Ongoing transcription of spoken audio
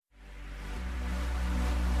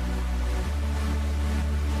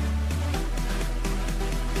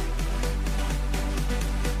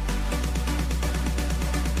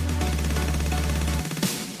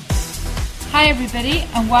Hi everybody,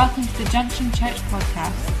 and welcome to the Junction Church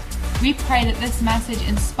podcast. We pray that this message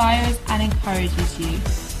inspires and encourages you.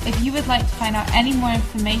 If you would like to find out any more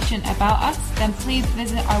information about us, then please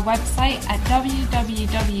visit our website at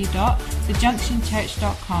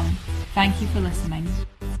www.thejunctionchurch.com. Thank you for listening.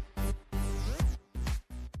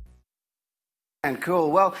 And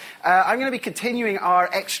cool. Well, I'm going to be continuing our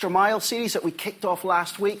Extra Mile series that we kicked off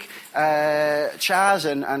last week. Chaz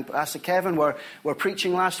and Pastor Kevin were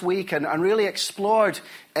preaching last week and really explored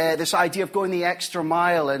this idea of going the extra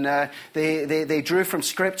mile, and they drew from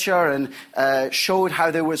Scripture and showed how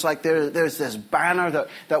there was there's this banner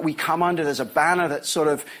that we come under. There's a banner that sort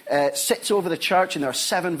of sits over the church, and there are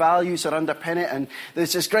 7 values that underpin it. And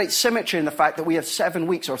there's this great symmetry in the fact that we have 7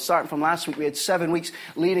 weeks, or starting from last week, we had 7 weeks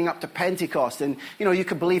leading up to Pentecost. And you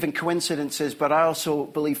could believe in coincidences, but I also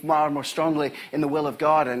believe more strongly in the will of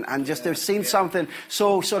God. And just there's seen something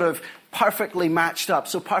so sort of perfectly matched up,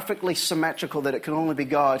 so perfectly symmetrical that it can only be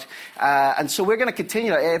God. And so we're going to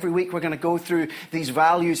continue that. Every week we're going to go through these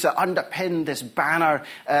values that underpin this banner,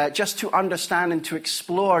 just to understand and to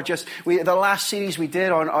explore. The last series we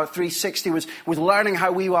did on our 360 was learning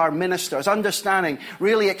how we are ministers, understanding,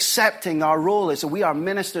 really accepting our role as we are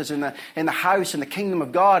ministers in the house, in the kingdom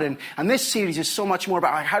of God. And this series is so much more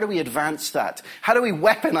about how do we advance that? How do we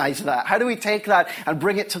weaponize that? How do we take that and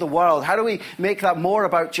bring it to the world? How do we make that more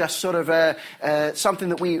about just sort of something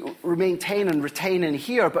that we maintain and retain in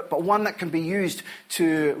here, but one that can be used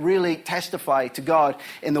to really testify to God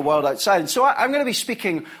in the world outside. And so I'm going to be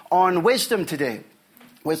speaking on wisdom today.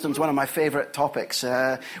 Wisdom's one of my favorite topics.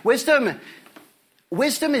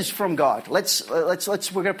 Wisdom is from God. We're going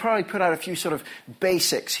to probably put out a few sort of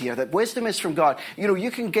basics here, that wisdom is from God.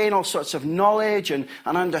 You can gain all sorts of knowledge and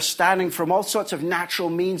understanding from all sorts of natural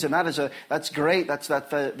means, and that's great.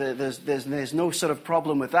 There's no sort of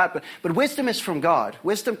problem with that. But wisdom is from God.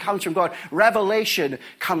 Wisdom comes from God. Revelation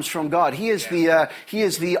comes from God. He is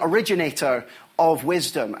the originator of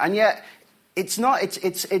wisdom. And yet it's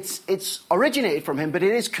originated from him, but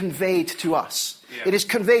it is conveyed to us. Yeah. It is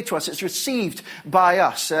conveyed to us. It's received by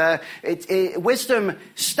us. Wisdom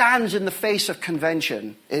stands in the face of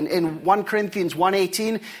convention. In 1 Corinthians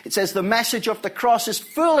 1:18, it says, "The message of the cross is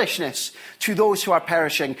foolishness to those who are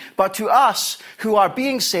perishing, but to us who are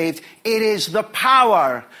being saved, it is the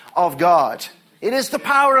power of God." It is the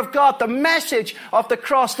power of God, the message of the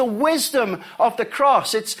cross, the wisdom of the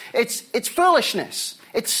cross. It's foolishness.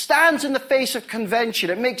 It stands in the face of convention.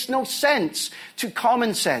 It makes no sense to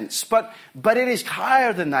common sense. But it is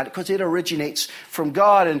higher than that because it originates from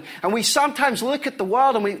God. And we sometimes look at the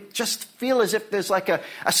world and we just feel as if there's like a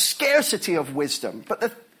scarcity of wisdom. But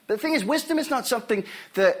the thing is, wisdom is not something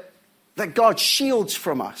that God shields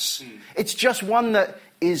from us. It's just one that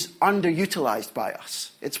is underutilized by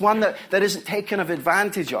us. It's one that isn't taken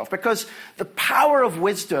advantage of, because the power of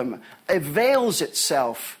wisdom avails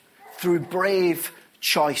itself through brave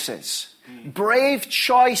choices. Brave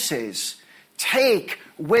choices take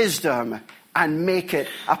wisdom and make it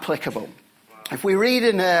applicable. If we read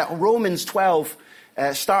in Romans 12,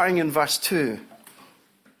 starting in verse 2,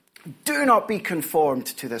 "Do not be conformed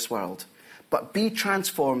to this world, but be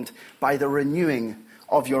transformed by the renewing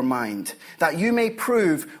of your mind, that you may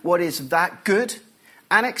prove what is that good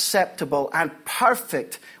and acceptable and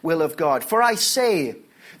perfect will of God. For I say,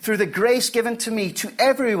 through the grace given to me, to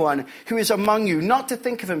everyone who is among you, not to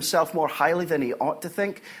think of himself more highly than he ought to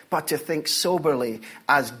think, but to think soberly,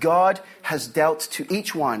 as God has dealt to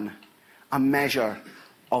each one a measure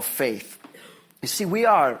of faith." You see, we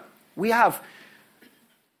have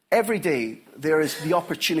every day there is the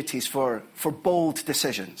opportunities for bold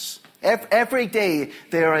decisions. Every day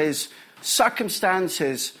there is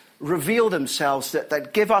circumstances reveal themselves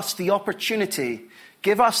that give us the opportunity,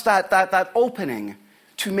 give us that opening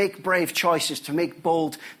to make brave choices, to make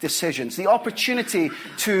bold decisions. The opportunity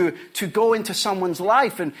to go into someone's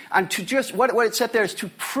life and to just, what it said there is to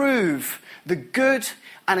prove the good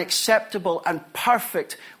and acceptable and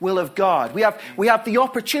perfect will of God. We have the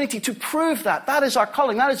opportunity to prove that. That is our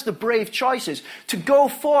calling. That is the brave choices. To go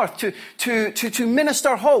forth, to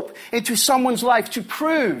minister hope into someone's life, to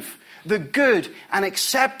prove the good and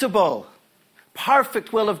acceptable,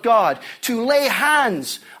 perfect will of God. To lay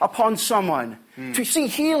hands upon someone, to see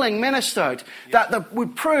healing ministered, that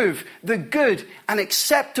would prove the good and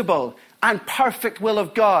acceptable and perfect will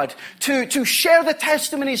of God. To share the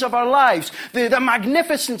testimonies of our lives, the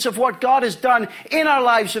magnificence of what God has done in our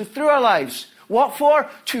lives and through our lives. What for?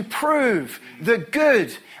 To prove the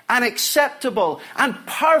good and acceptable and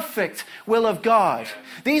perfect will of God.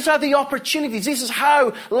 These are the opportunities. This is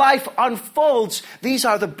how life unfolds. These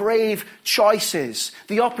are the brave choices,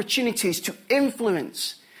 the opportunities to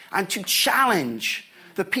influence and to challenge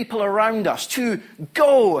the people around us to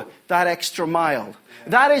go that extra mile.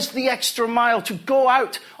 That is the extra mile, to go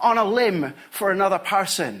out on a limb for another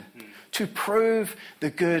person, to prove the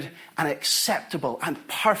good and acceptable and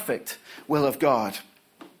perfect will of God.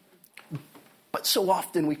 But so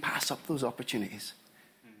often we pass up those opportunities.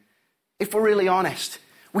 If we're really honest,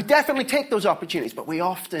 we definitely take those opportunities, but we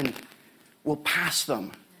often will pass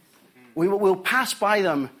them. We'll pass by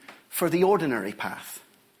them for the ordinary path.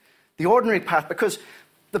 The ordinary path, because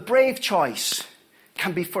the brave choice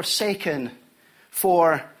can be forsaken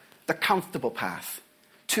for the comfortable path,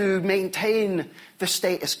 to maintain the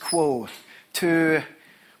status quo,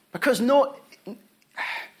 because no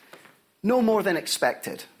more than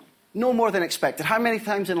expected. No more than expected. How many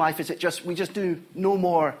times in life is it we just do no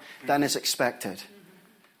more than is expected?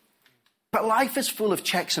 But life is full of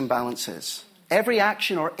checks and balances. Every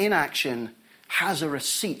action or inaction has a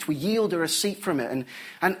receipt. We yield a receipt from it.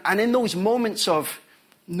 And in those moments of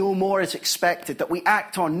no more is expected, that we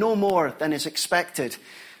act on no more than is expected,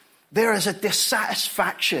 there is a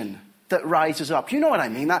dissatisfaction that rises up. You know what I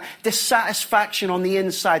mean? That dissatisfaction on the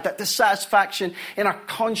inside, that dissatisfaction in our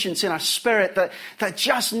conscience, in our spirit, that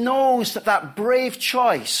just knows that brave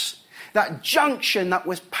choice, that junction that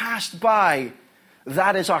was passed by,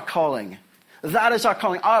 that is our calling. That is our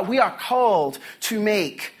calling. We are called to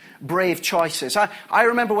make brave choices. I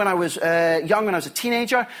remember when I was young, when I was a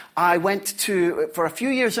teenager, I went to, for a few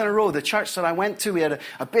years in a row, the church that I went to, we had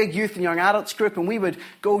a big youth and young adults group, and we would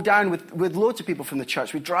go down with loads of people from the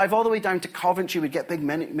church. We'd drive all the way down to Coventry. We'd get big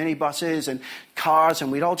mini buses and cars,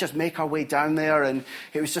 and we'd all just make our way down there, and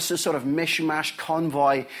it was just a sort of mishmash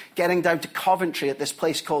convoy getting down to Coventry at this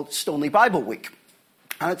place called Stoneleigh Bible Week.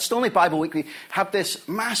 And at Stoneleigh Bible Week, we have this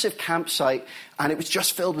massive campsite, and it was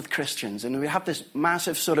just filled with Christians. And we have this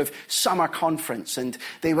massive sort of summer conference, and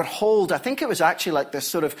they would hold, I think it was actually like this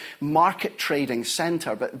sort of market trading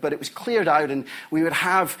centre, but it was cleared out, and we would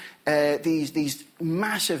have these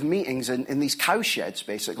massive meetings in these cow sheds,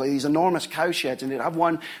 basically, these enormous cow sheds. And they'd have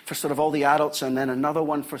one for sort of all the adults, and then another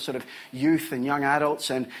one for sort of youth and young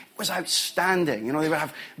adults. And it was outstanding. You know, they would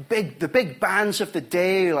have the big bands of the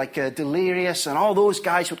day, like Delirious, and all those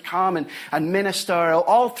guys would come and minister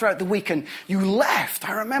all throughout the week. And you left.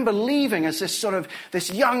 I remember leaving as this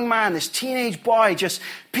young man, this teenage boy, just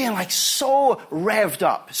being like so revved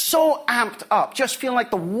up, so amped up, just feeling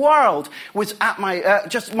like the world was at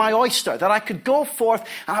my oyster, that I could go forth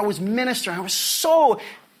and I was ministering. I was so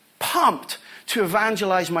pumped to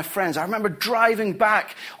evangelize my friends. I remember driving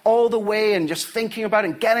back all the way and just thinking about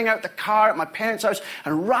it and getting out the car at my parents' house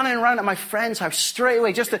and running around at my friend's house straight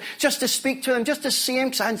away just to speak to them, just to see him,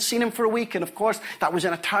 because I hadn't seen him for a week. And of course, that was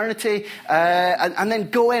an eternity. And then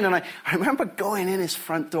go in, and I remember going in his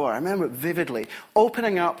front door. I remember it vividly,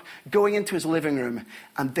 opening up, going into his living room,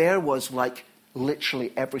 and there was like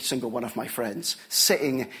literally every single one of my friends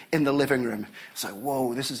sitting in the living room. It's like,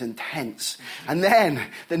 whoa, this is intense. And then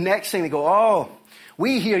the next thing they go, oh,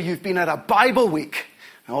 we hear you've been at a Bible week.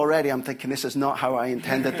 And already I'm thinking, this is not how I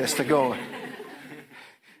intended this to go.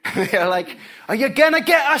 They're like, are you going to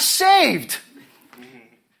get us saved?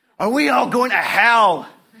 Are we all going to hell?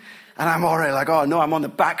 And I'm already like, oh no, I'm on the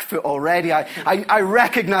back foot already. I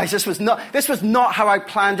recognize this was not how I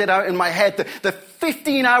planned it out in my head. The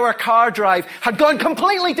 15-hour car drive had gone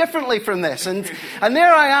completely differently from this. And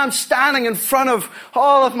there I am standing in front of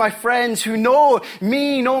all of my friends who know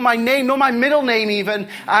me, know my name, know my middle name even.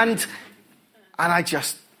 And I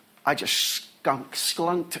just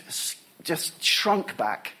shrunk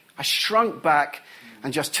back. I shrunk back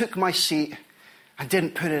and just took my seat. I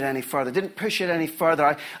didn't put it any further, didn't push it any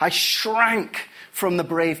further. I shrank from the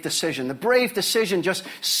brave decision. The brave decision just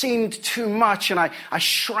seemed too much, and I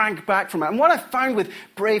shrank back from it. And what I found with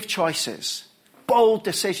brave choices, bold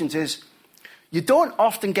decisions, is you don't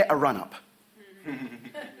often get a run-up.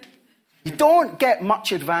 You don't get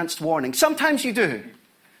much advanced warning. Sometimes you do.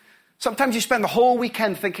 Sometimes you spend the whole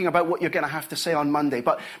weekend thinking about what you're going to have to say on Monday.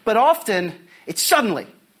 But often, it's suddenly.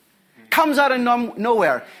 Comes out of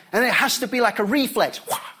nowhere, and it has to be like a reflex.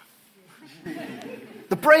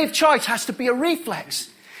 The brave choice has to be a reflex.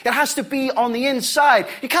 It has to be on the inside.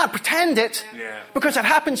 You can't pretend it because it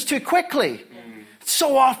happens too quickly.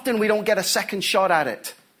 So often we don't get a second shot at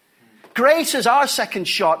it. Grace is our second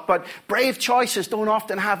shot, but brave choices don't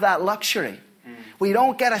often have that luxury. We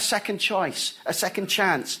don't get a second choice, a second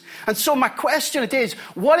chance. And so my question is,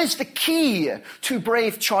 what is the key to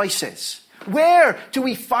brave choices? Where do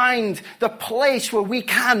we find the place where we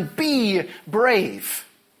can be brave?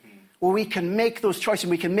 Where we can make those choices,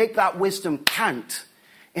 we can make that wisdom count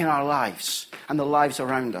in our lives and the lives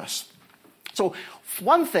around us. So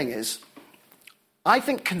one thing is, I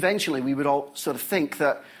think conventionally we would all sort of think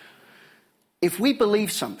that if we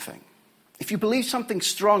believe something, if you believe something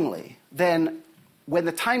strongly, then when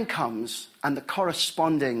the time comes and the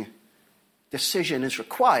corresponding decision is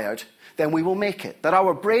required, then we will make it. That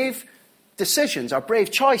our brave decisions, our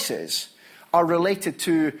brave choices, are related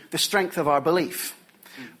to the strength of our belief.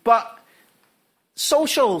 But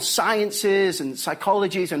social sciences and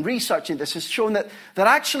psychologies and research in this has shown that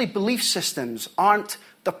actually belief systems aren't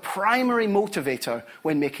the primary motivator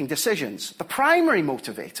when making decisions. The primary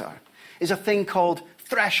motivator is a thing called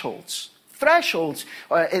thresholds. Thresholds,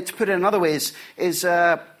 to put it in another ways, is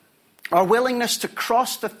our willingness to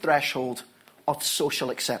cross the threshold of social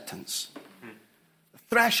acceptance. The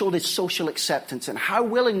threshold is social acceptance and how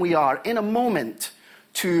willing we are in a moment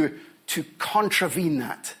to contravene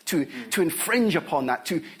that, to infringe upon that,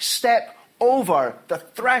 to step over the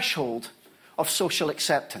threshold of social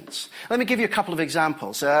acceptance. Let me give you a couple of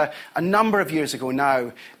examples. A number of years ago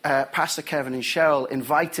now, Pastor Kevin and Cheryl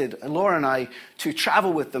invited Laura and I to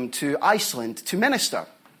travel with them to Iceland to minister.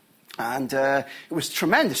 And it was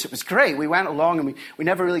tremendous. It was great. We went along and we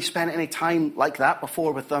never really spent any time like that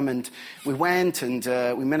before with them. And we went and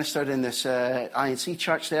we ministered in this INC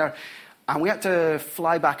church there. And we had to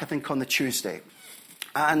fly back, I think, on the Tuesday.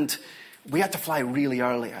 And we had to fly really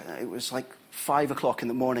early. It was like 5 o'clock in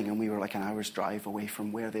the morning, and we were like an hour's drive away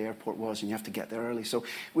from where the airport was, and you have to get there early. So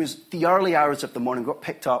it was the early hours of the morning. We got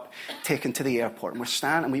picked up, taken to the airport,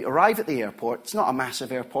 and we arrive at the airport. It's not a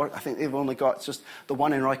massive airport. I think they've only got just the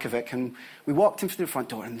one in Reykjavik. And we walked in through the front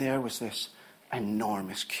door, and there was this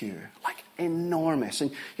enormous queue, like enormous.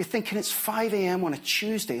 And you're thinking it's 5 a.m. on a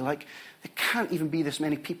Tuesday, like there can't even be this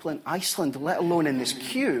many people in Iceland, let alone in this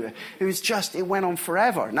queue. It went on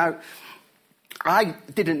forever. Now, I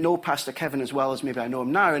didn't know Pastor Kevin as well as maybe I know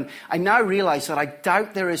him now, and I now realise that I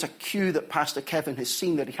doubt there is a queue that Pastor Kevin has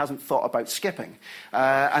seen that he hasn't thought about skipping.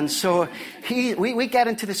 And so we get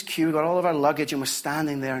into this queue, we got all of our luggage, and we're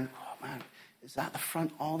standing there, and oh man, is that the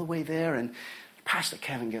front all the way there? And Pastor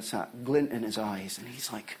Kevin gets that glint in his eyes, and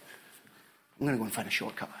he's like, I'm going to go and find a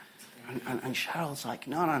shortcut. And Cheryl's like,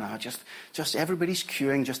 no, just everybody's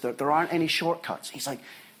queuing, just there aren't any shortcuts. He's like,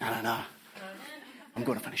 no. I'm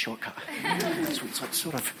going to find a shortcut. So it's like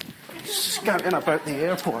sort of scouting about the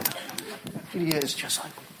airport. Here he is, just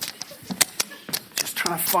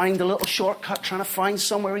trying to find a little shortcut, trying to find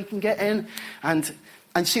somewhere he can get in. And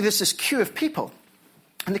see, there's this queue of people.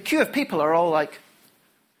 And the queue of people are all like,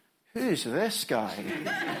 who's this guy?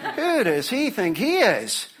 Who does he think he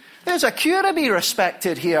is? There's a queue to be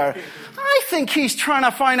respected here. I think he's trying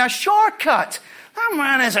to find a shortcut. That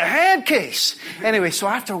man is a head case. Anyway, so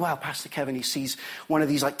after a while, Pastor Kevin, he sees one of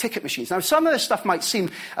these like ticket machines. Now, some of this stuff might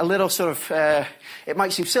seem a little sort of, it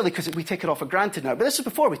might seem silly because we take it all for granted now. But this is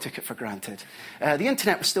before we took it for granted. The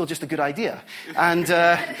internet was still just a good idea. And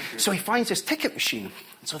so he finds this ticket machine.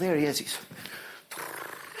 And so there he is.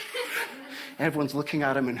 Everyone's looking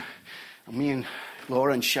at him, and me and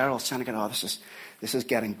Laura and Cheryl standing going, this is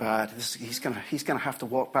getting bad. He's gonna have to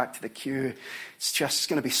walk back to the queue. It's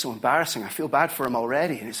going to be so embarrassing. I feel bad for him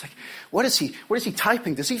already. And it's like, what is he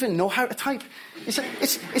typing? Does he even know how to type?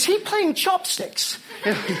 Is he playing chopsticks?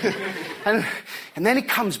 and then he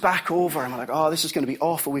comes back over, and we're like, oh, this is going to be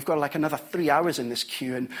awful. We've got like another 3 hours in this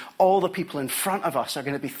queue, and all the people in front of us are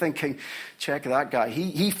going to be thinking, check that guy.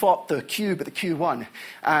 He fought the queue, but the queue won.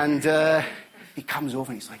 And he comes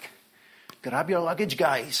over, and he's like, grab your luggage,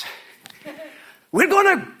 guys. We're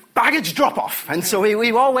going to baggage drop-off. And so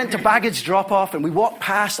we all went to baggage drop-off, and we walked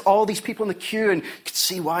past all these people in the queue, and you could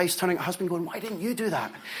see wives turning to husband going, why didn't you do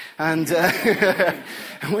that? And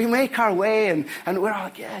and we make our way, and we're all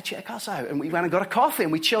like, yeah, check us out. And we went and got a coffee,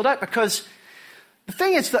 and we chilled out, because the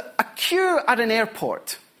thing is that a queue at an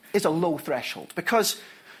airport is a low threshold, because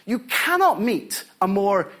you cannot meet a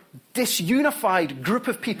more disunified group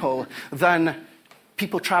of people than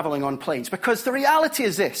people traveling on planes. Because the reality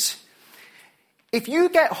is this. If you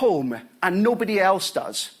get home and nobody else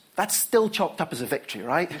does, that's still chalked up as a victory,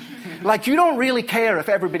 right? Like, you don't really care if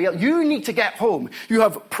everybody else... You need to get home. You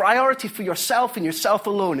have priority for yourself and yourself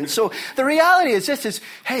alone. And so the reality is this is,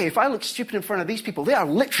 hey, if I look stupid in front of these people, they are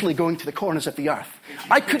literally going to the corners of the earth.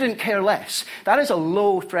 I couldn't care less. That is a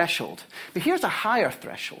low threshold. But here's a higher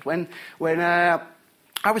threshold. When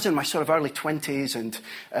I was in my sort of early 20s, and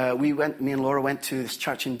me and Laura went to this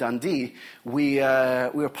church in Dundee. We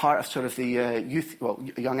were part of sort of the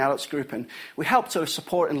young adults group, and we helped sort of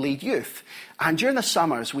support and lead youth. And during the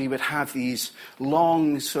summers, we would have these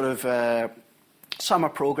long sort of summer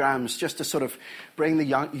programs just to sort of bring the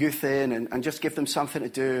young youth in and just give them something to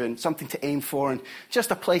do and something to aim for, and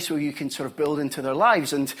just a place where you can sort of build into their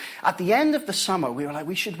lives. And at the end of the summer, we were like,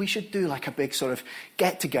 we should do like a big sort of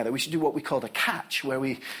get together. We should do what we called a catch,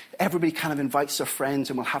 where everybody kind of invites their friends,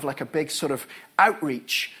 and we'll have like a big sort of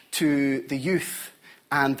outreach to the youth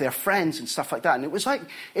and their friends and stuff like that. And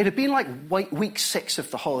it had been like week 6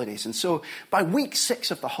 of the holidays. And so by week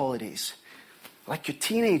 6 of the holidays, like your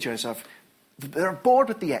teenagers they're bored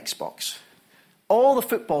with the Xbox. All the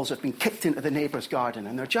footballs have been kicked into the neighbour's garden,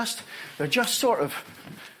 and they're just sort of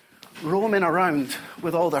roaming around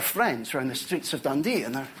with all their friends around the streets of Dundee,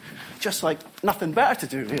 and they're just like nothing better to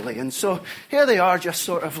do, really. And so here they are, just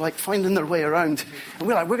sort of like finding their way around, and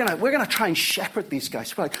we're gonna try and shepherd these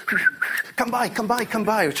guys. We're like, come by.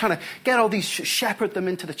 We're trying to get all these, shepherd them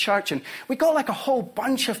into the church, and we got like a whole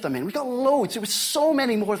bunch of them in. We got loads. There was so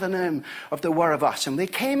many more than them of there were of us, and they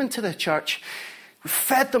came into the church. We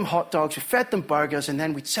fed them hot dogs, we fed them burgers, and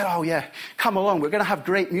then we'd say, oh yeah, come along, we're going to have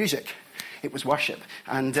great music. It was worship.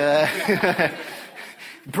 And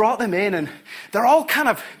brought them in, and they're all kind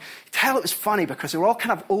of, it was funny because they were all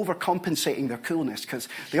kind of overcompensating their coolness, because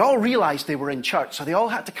they all realized they were in church, so they all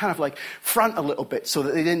had to kind of like front a little bit so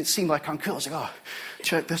that they didn't seem like uncool. It's like, oh,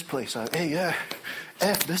 check this place out. Hey, yeah,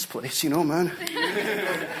 F this place, man. Do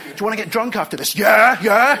you want to get drunk after this?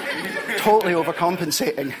 Yeah. Totally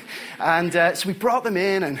overcompensating. And so we brought them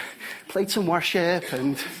in and played some worship,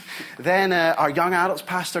 and then our young adults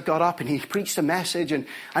pastor got up and he preached a message, and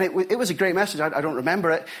it was a great message. I don't remember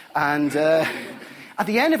it. And at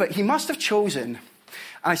the end of it, he must have chosen, and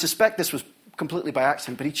I suspect this was completely by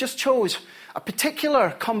accident, but he just chose a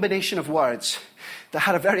particular combination of words that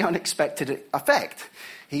had a very unexpected effect.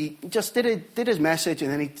 He just did his message,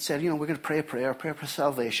 and then he said, we're going to pray a prayer for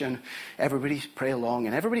salvation. Everybody pray along.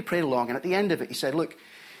 And everybody prayed along. And at the end of it, he said, look,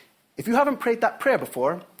 if you haven't prayed that prayer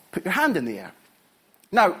before, put your hand in the air.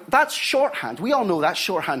 Now, that's shorthand. We all know that's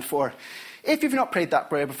shorthand for, if you've not prayed that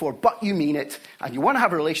prayer before, but you mean it, and you want to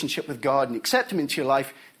have a relationship with God and accept him into your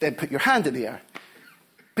life, then put your hand in the air.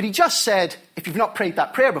 But he just said, if you've not prayed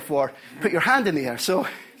that prayer before, put your hand in the air. So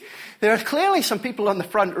there are clearly some people on the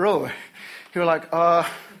front row who are like,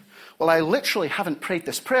 well, I literally haven't prayed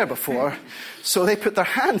this prayer before, so they put their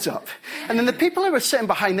hands up. And then the people who were sitting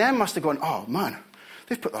behind them must have gone, oh, man,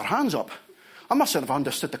 they've put their hands up. I mustn't have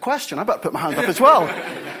understood the question. I better put my hand up as well.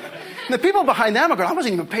 And the people behind them are going, I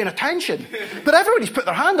wasn't even paying attention. But everybody's put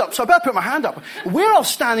their hand up, so I better put my hand up. We're all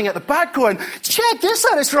standing at the back going, check this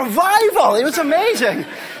out, it's revival. It was amazing.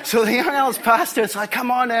 So the young adults pastor is like, come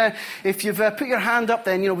on, if you've put your hand up,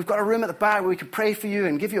 then, we've got a room at the back where we can pray for you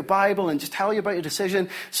and give you a Bible and just tell you about your decision.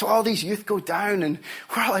 So all these youth go down, and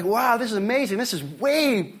we're like, wow, this is amazing. This is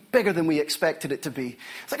way bigger than we expected it to be.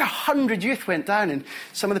 It's like 100 youth went down, and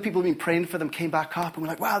some of the people who've been praying for them came back up, and we're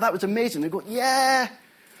like, wow, that was amazing. They go, yeah.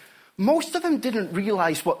 Most of them didn't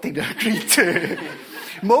realize what they'd agreed to.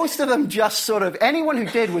 Most of them just sort of, anyone who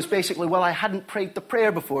did was basically, well, I hadn't prayed the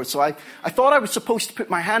prayer before, so I thought I was supposed to put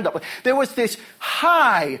my hand up. There was this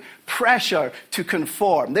high pressure to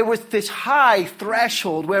conform. There was this high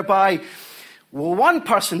threshold whereby, well, one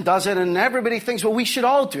person does it and everybody thinks, well, we should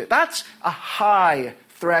all do it. That's a high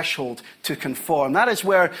threshold to conform. That is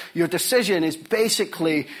where your decision is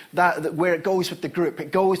basically where it goes with the group.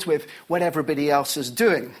 It goes with what everybody else is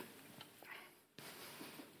doing.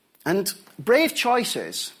 And brave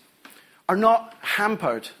choices are not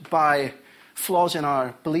hampered by flaws in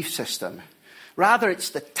our belief system. Rather,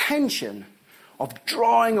 it's the tension of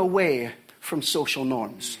drawing away from social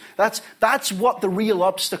norms. That's what the real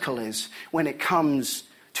obstacle is when it comes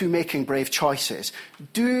to making brave choices.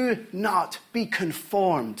 Do not be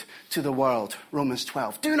conformed to the world, Romans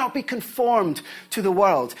 12. Do not be conformed to the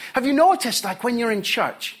world. Have you noticed, like when you're in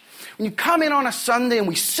church, when you come in on a Sunday and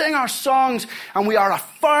we sing our songs and we are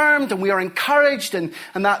affirmed and we are encouraged, and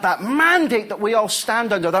that mandate that we all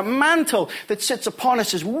stand under, that mantle that sits upon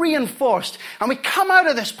us is reinforced, and we come out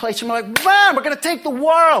of this place and we're like, man, we're going to take the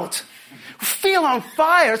world. We feel on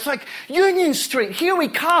fire. It's like Union Street. Here we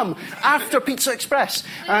come after Pizza Express.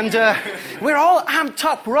 And we're all amped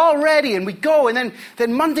up. We're all ready. And we go. And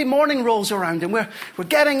then Monday morning rolls around and we're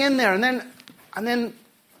getting in there. And then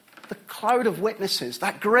the cloud of witnesses,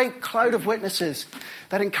 that great cloud of witnesses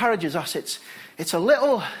that encourages us, it's a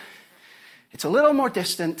little more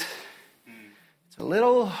distant. It's a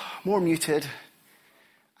little more muted.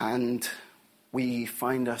 And we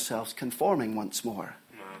find ourselves conforming once more.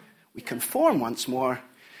 We conform once more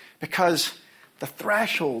because the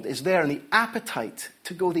threshold is there and the appetite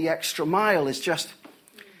to go the extra mile is just,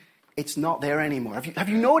 it's not there anymore. Have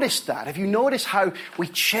you noticed that? Have you noticed how we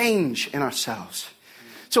change in ourselves?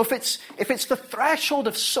 So if it's the threshold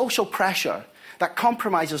of social pressure that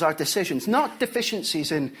compromises our decisions, not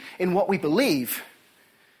deficiencies in what we believe,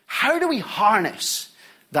 how do we harness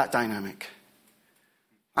that dynamic?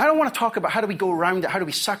 I don't want to talk about how do we go around it, how do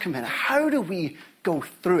we circumvent it, how do we go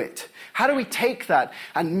through it? How do we take that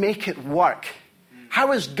and make it work?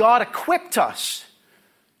 How has God equipped us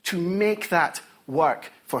to make that work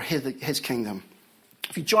for his kingdom?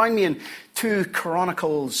 If you join me in 2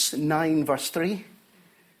 Chronicles 9 verse 3.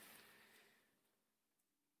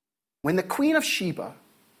 When the Queen of Sheba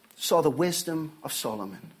saw the wisdom of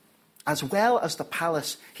Solomon, as well as the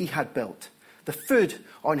palace he had built, the food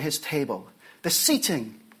on his table, the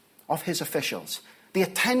seating of his officials, the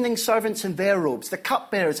attending servants in their robes, the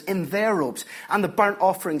cupbearers in their robes, and the burnt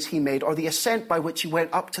offerings he made, or the ascent by which he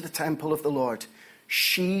went up to the temple of the Lord,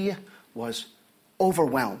 she was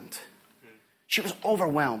overwhelmed. She was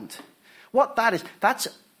overwhelmed. What that is, that's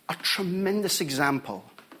a tremendous example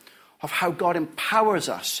of how God empowers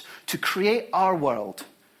us to create our world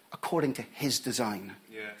according to his design.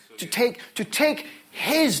 To take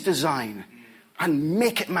his design and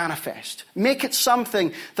make it manifest. Make it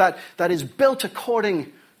something that is built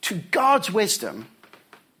according to God's wisdom.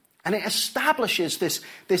 And it establishes this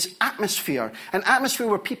atmosphere, an atmosphere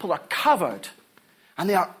where people are covered and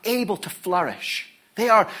they are able to flourish.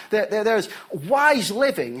 There's wise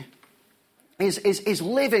living is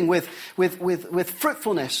living with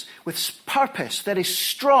fruitfulness, with purpose that is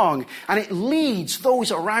strong, and it leads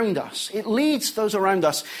those around us. It leads those around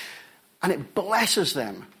us, and it blesses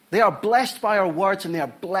them. They are blessed by our words, and they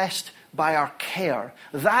are blessed by our care.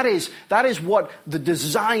 That is what the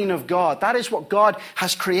design of God, that is what God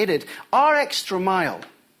has created. Our extra mile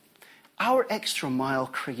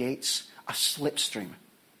creates a slipstream.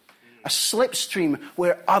 A slipstream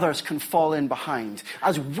where others can fall in behind.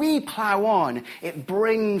 As we plow on, it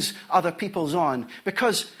brings other people's on.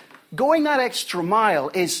 Because going that extra mile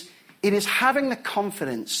is having the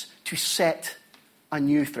confidence to set a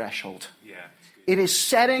new threshold. Yeah, it is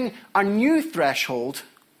setting a new threshold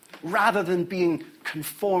rather than being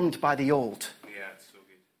conformed by the old. Yeah, it's so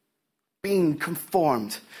good. Being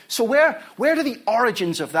conformed. So where do the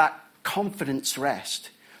origins of that confidence rest?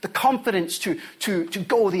 The confidence to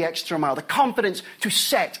go the extra mile. The confidence to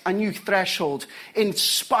set a new threshold in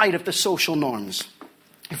spite of the social norms.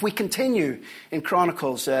 If we continue in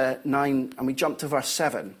Chronicles 9 and we jump to verse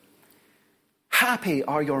 7. Happy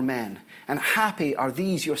are your men, and happy are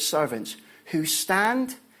these your servants, who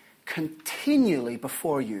stand continually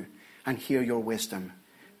before you and hear your wisdom.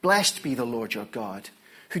 Blessed be the Lord your God,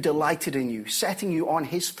 who delighted in you, setting you on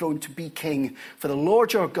his throne to be king. For the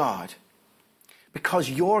Lord your God, because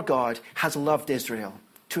your God has loved Israel,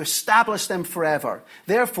 to establish them forever.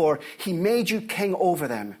 Therefore, he made you king over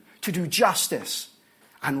them, to do justice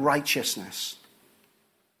and righteousness.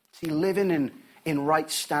 See, living in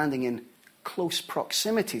right standing, in close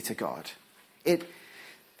proximity to God, it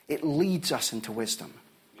leads us into wisdom.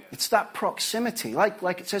 Yeah. It's that proximity, like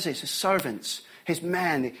it says, his servants, his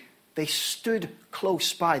men, they stood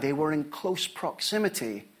close by. They were in close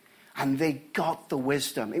proximity. And they got the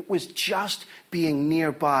wisdom. It was just being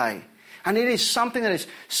nearby. And it is something that is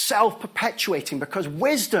self-perpetuating, because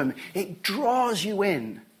wisdom, it draws you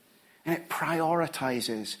in and it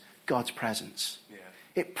prioritizes God's presence. Yeah.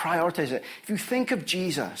 It prioritizes it. If you think of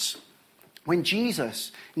Jesus, when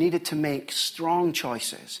Jesus needed to make strong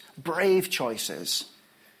choices, brave choices,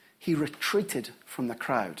 he retreated from the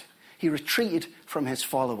crowd. He retreated from his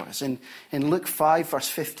followers. In Luke 5, verse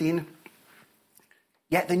 15,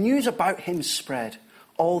 yet the news about him spread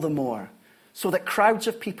all the more, so that crowds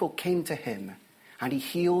of people came to him, and he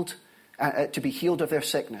healed to be healed of their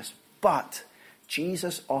sickness. But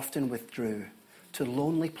Jesus often withdrew to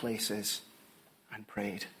lonely places and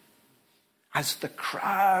prayed. As the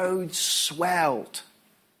crowd swelled,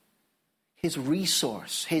 his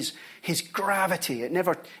resource, his gravity, it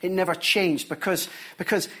never changed, because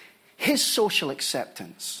his social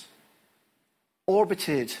acceptance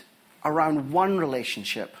orbited around one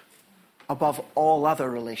relationship above all other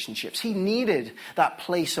relationships. He needed that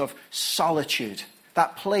place of solitude,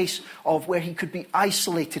 that place of where he could be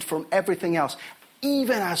isolated from everything else,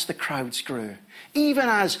 even as the crowds grew, even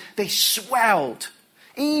as they swelled,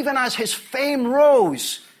 even as his fame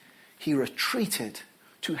rose. He retreated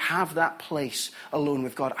to have that place alone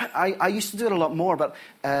with God. I used to do it a lot more, but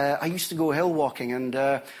I used to go hill walking, and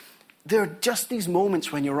there are just these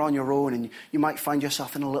moments when you're on your own and you might find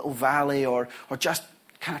yourself in a little valley or just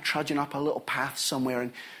kind of trudging up a little path somewhere,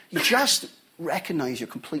 and you just recognize you're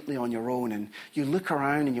completely on your own, and you look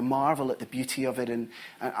around and you marvel at the beauty of it, and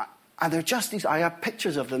they're just these, I have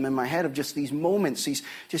pictures of them in my head, of just these moments,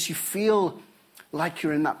 you feel like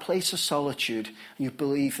you're in that place of solitude and you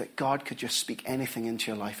believe that God could just speak anything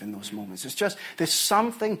into your life in those moments. There's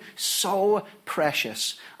something so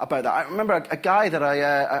precious about that. I remember a guy that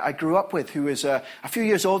I grew up with who was a few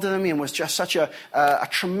years older than me and was just such a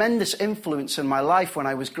tremendous influence in my life when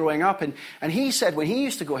I was growing up. And he said when he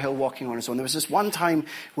used to go hill walking on his own, there was this one time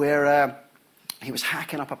where he was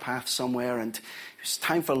hacking up a path somewhere and it was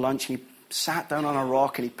time for lunch and he sat down on a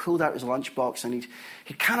rock and he pulled out his lunchbox and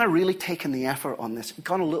he'd kind of really taken the effort on this. He'd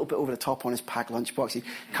gone a little bit over the top on his packed lunchbox. He'd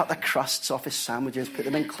cut the crusts off his sandwiches, put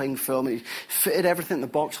them in cling film, and he fitted everything in the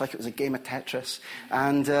box like it was a game of Tetris.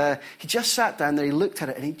 And he just sat down there, he looked at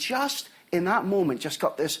it, and he just, in that moment, just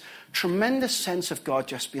got this tremendous sense of God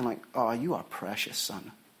just being like, oh, you are precious,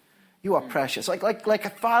 son. You are precious. Like a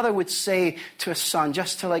father would say to a son,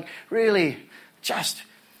 just to like really just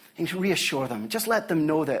reassure them. Just let them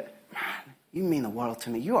know that, man, you mean the world to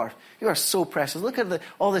me. You are so precious. Look at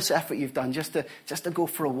all this effort you've done just to go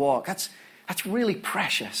for a walk. That's really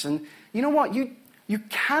precious. And you know what? You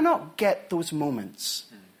cannot get those moments.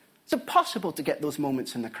 It's impossible to get those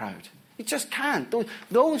moments in the crowd. You just can't.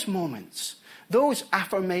 Those moments, those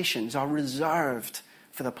affirmations are reserved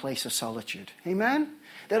for the place of solitude. Amen?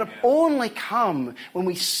 That only come when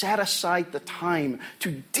we set aside the time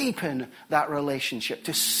to deepen that relationship,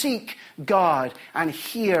 to seek God and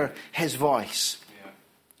hear his voice. Yeah.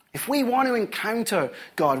 If we want to encounter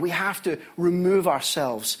God, we have to remove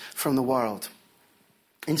ourselves from the world.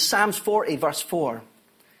 In Psalms 40, verse 4,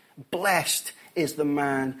 blessed is the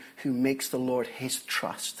man who makes the Lord his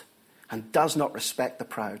trust and does not respect the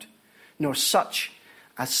proud, nor such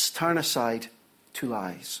as turn aside to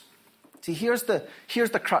lies. See, here's the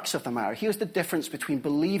crux of the matter. Here's the difference between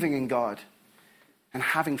believing in God and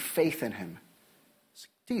having faith in him.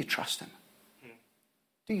 Do you trust him?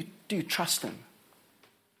 Do you trust him?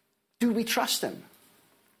 Do we trust him?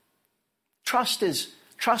 Trust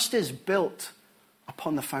is built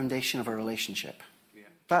upon the foundation of a relationship. Yeah.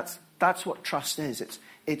 That's what trust is.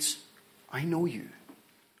 It's I know you.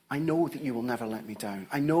 I know that you will never let me down.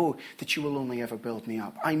 I know that you will only ever build me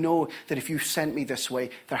up. I know that if you sent me this way,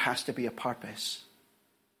 there has to be a purpose.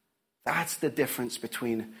 That's the difference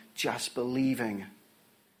between just believing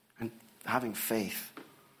and having faith.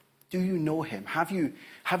 Do you know him? Have you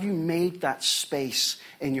made that space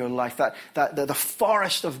in your life, that the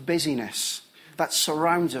forest of busyness that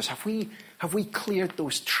surrounds us? Have we cleared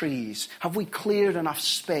those trees? Have we cleared enough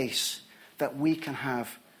space that we can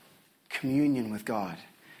have communion with God?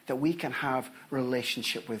 That we can have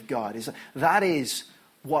relationship with God. That is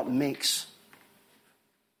what makes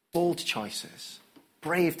bold choices,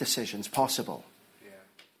 brave decisions possible. Yeah.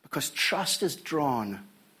 Because trust is drawn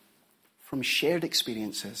from shared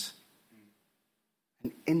experiences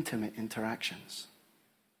and intimate interactions.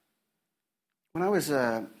 When I was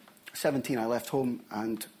 17, I left home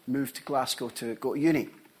and moved to Glasgow to go to uni.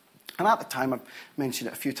 And at the time, I've mentioned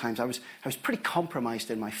it a few times, I was pretty compromised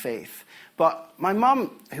in my faith. But my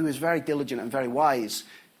mum, who was very diligent and very wise,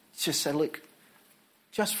 just said, look,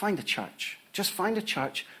 just find a church. Just find a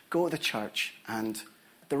church, go to the church, and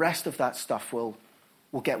the rest of that stuff will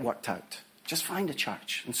get worked out. Just find a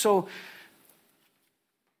church. And so,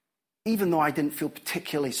 even though I didn't feel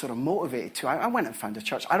particularly sort of motivated to, I went and found a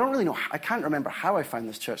church. I don't really know, I can't remember how I found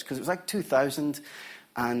this church, because it was like 2000,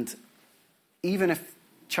 and even if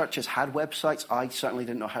churches had websites, I certainly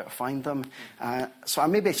didn't know how to find them. So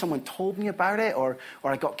maybe someone told me about it, or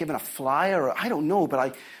I got given a flyer, or I don't know.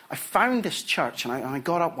 But I found this church, and I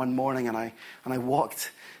got up one morning, and I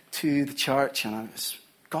walked to the church, and I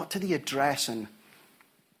got to the address, and I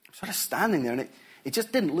was sort of standing there, and it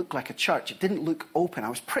just didn't look like a church. It didn't look open. I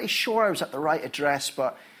was pretty sure I was at the right address,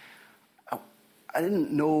 but I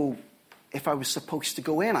didn't know if I was supposed to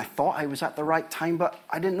go in. I thought I was at the right time, but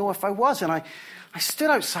I didn't know if I was. And I stood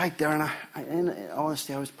outside there, and in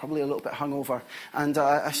honesty, I was probably a little bit hungover. And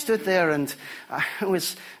I stood there, and I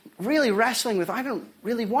was really wrestling with, I don't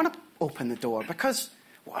really want to open the door, because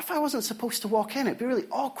what if I wasn't supposed to walk in? It'd be really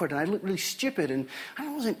awkward, and I'd look really stupid, and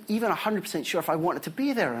I wasn't even 100% sure if I wanted to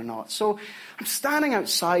be there or not. So I'm standing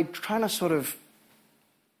outside trying to sort of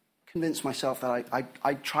convince myself that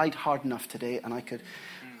I tried hard enough today, and I could...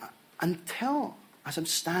 Until, as I'm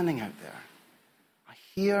standing out there, I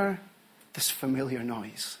hear this familiar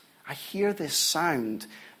noise. I hear this sound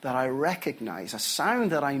that I recognize, a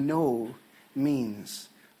sound that I know means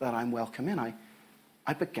that I'm welcome in.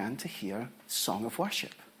 I began to hear song of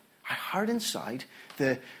worship. I heard inside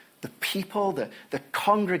the people, the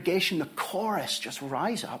congregation, the chorus just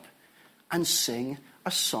rise up and sing a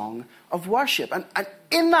song of worship. And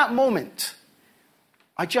in that moment,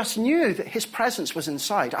 I just knew that his presence was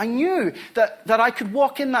inside. I knew that I could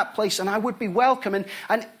walk in that place and I would be welcome.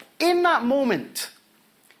 And in that moment,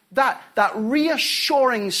 that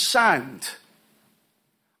reassuring sound,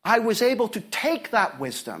 I was able to take that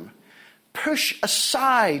wisdom, push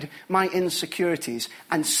aside my insecurities,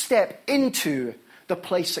 and step into the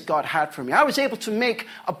place that God had for me. I was able to make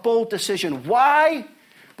a bold decision. Why?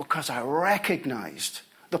 Because I recognized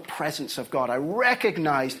the presence of God. I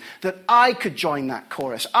recognized that I could join that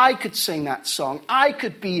chorus. I could sing that song. I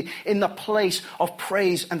could be in the place of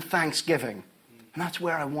praise and thanksgiving. And that's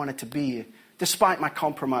where I wanted to be, despite my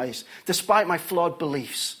compromise, despite my flawed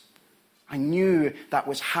beliefs. I knew that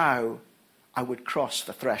was how I would cross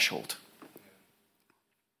the threshold.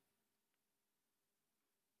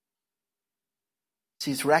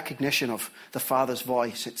 See, it's recognition of the Father's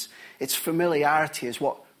voice. Its familiarity is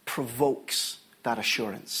what provokes that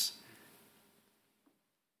assurance.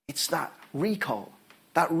 It's that recall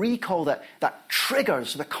that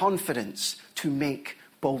triggers the confidence to make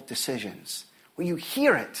bold decisions. When you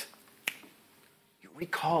hear it, you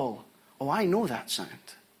recall, oh, I know that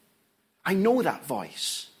sound. I know that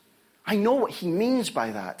voice. I know what he means by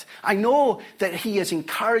that. I know that he is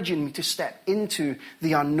encouraging me to step into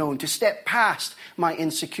the unknown, to step past my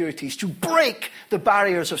insecurities, to break the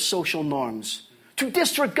barriers of social norms, to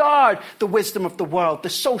disregard the wisdom of the world, the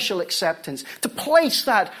social acceptance, to place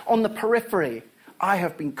that on the periphery. I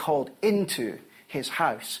have been called into his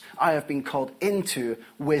house. I have been called into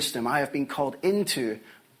wisdom. I have been called into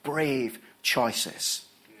brave choices.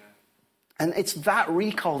 And it's that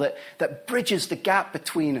recall that bridges the gap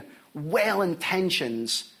between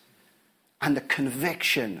well-intentions and the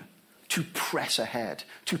conviction to press ahead,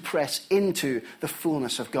 to press into the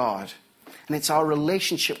fullness of God. And it's our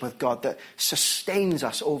relationship with God that sustains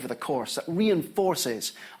us over the course, that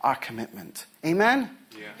reinforces our commitment. Amen?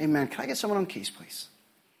 Yeah. Amen. Can I get someone on keys, please?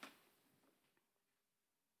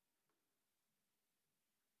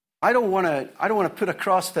 I don't want to put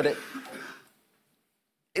across that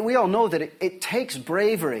we all know that it takes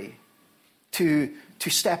bravery to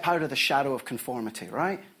step out of the shadow of conformity,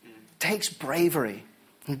 right? It takes bravery.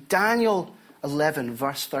 In Daniel 11,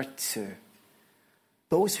 verse 32,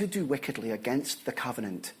 those who do wickedly against the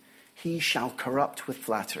covenant, he shall corrupt with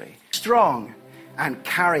flattery, strong, and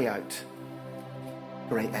carry out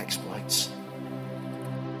great exploits.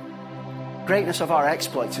 Greatness of our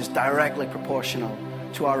exploits is directly proportional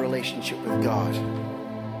to our relationship with God.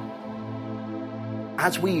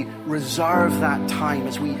 As we reserve that time,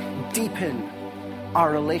 as we deepen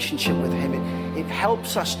our relationship with him, it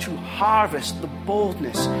helps us to harvest the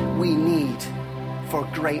boldness we need for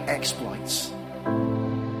great exploits,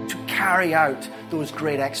 to carry out those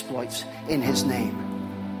great exploits in his name.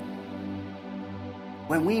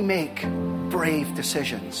 When we make brave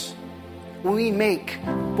decisions, when we make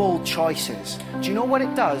bold choices, do you know what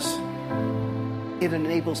it does? It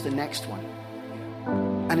enables the next one.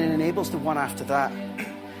 And it enables the one after that.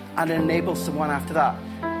 And it enables the one after that.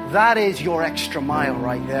 That is your extra mile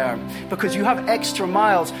right there. Because you have extra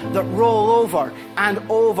miles that roll over and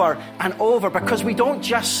over and over. Because we don't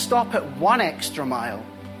just stop at one extra mile.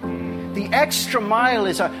 The extra mile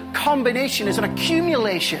is a combination, is an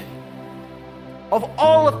accumulation of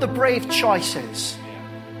all of the brave choices,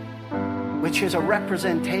 which is a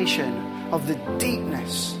representation of the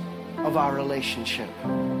deepness of our relationship,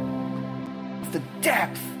 of the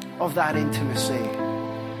depth of that intimacy,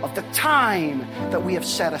 of the time that we have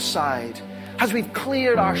set aside as we've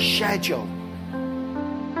cleared our schedule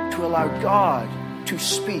to allow God to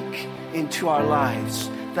speak into our lives,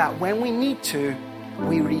 that when we need to,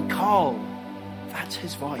 we recall that's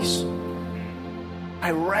his voice. I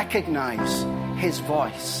recognize his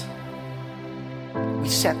voice. We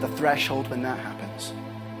set the threshold when that happens.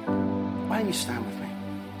 Why don't you stand with me?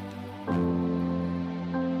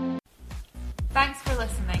 Thanks for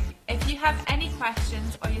listening. If you have any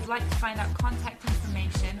questions or you'd like to find out contact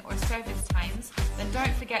information or service times, then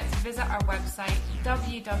don't forget to visit our website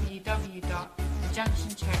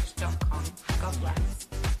www.thejunctionchurch.com. God bless.